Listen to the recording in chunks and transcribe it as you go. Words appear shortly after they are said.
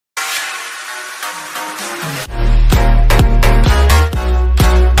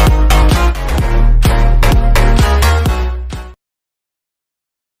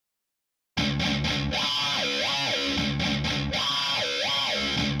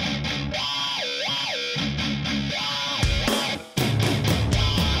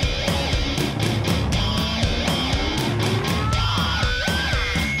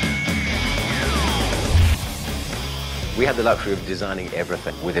We had the luxury of designing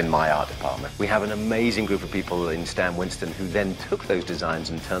everything within my art department. We have an amazing group of people in Stan Winston who then took those designs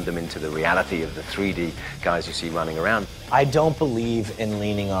and turned them into the reality of the 3D guys you see running around. I don't believe in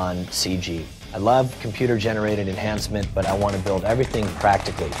leaning on CG. I love computer-generated enhancement, but I want to build everything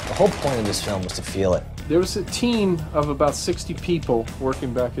practically. The whole point of this film was to feel it. There was a team of about 60 people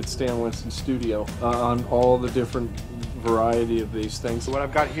working back at Stan Winston's studio on all the different variety of these things. What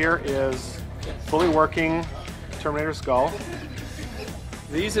I've got here is fully working Terminator Skull.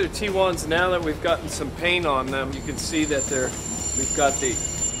 These are T1s now that we've gotten some paint on them. You can see that we've got the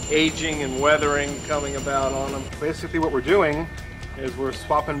aging and weathering coming about on them. Basically what we're doing is we're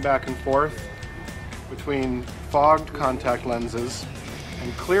swapping back and forth between fogged contact lenses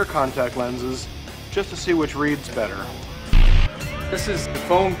and clear contact lenses just to see which reads better. This is the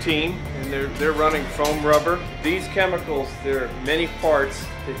foam team, and they're running foam rubber. These chemicals, there are many parts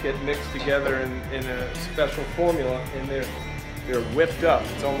that get mixed together in a special formula, and they're whipped up.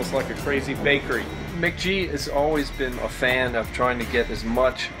 It's almost like a crazy bakery. McG has always been a fan of trying to get as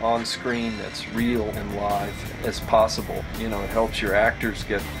much on screen that's real and live as possible. You know, it helps your actors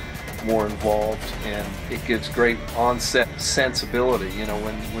get more involved, and it gives great on-set sensibility. You know,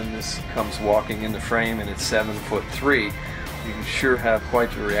 when this comes walking in the frame and it's 7'3", you can sure have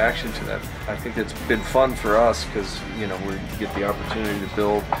quite the reaction to that. I think it's been fun for us because, you know, we get the opportunity to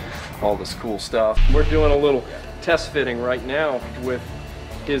build all this cool stuff. We're doing a little test fitting right now with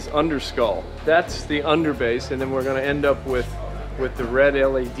his Underskull. That's the underbase, and then we're going to end up with the red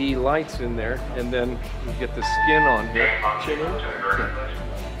LED lights in there, and then we get the skin on here. Chin in.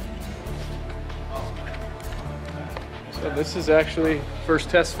 So this is actually first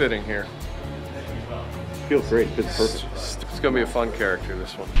test fitting here. Feels great. Fits perfect. It's going to be a fun character,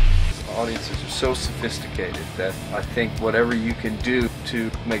 this one. Audiences are so sophisticated that I think whatever you can do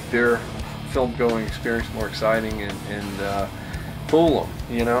to make their film-going experience more exciting and fool them,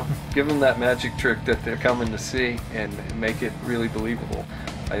 you know, give them that magic trick that they're coming to see and make it really believable.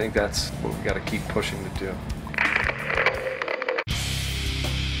 I think that's what we got to keep pushing to do.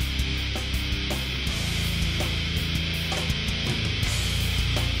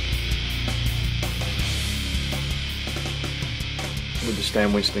 With the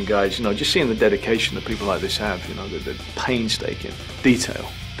Stan Winston guys, you know, just seeing the dedication that people like this have, you know, the painstaking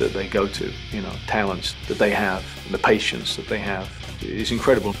detail that they go to, you know, talents that they have, and the patience that they have, is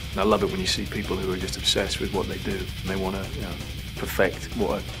incredible. And I love it when you see people who are just obsessed with what they do, and they want to, you know, perfect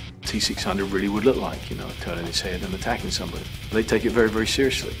what a T600 really would look like, you know, turning its head and attacking somebody. They take it very, very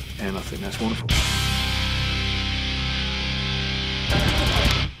seriously, and I think that's wonderful.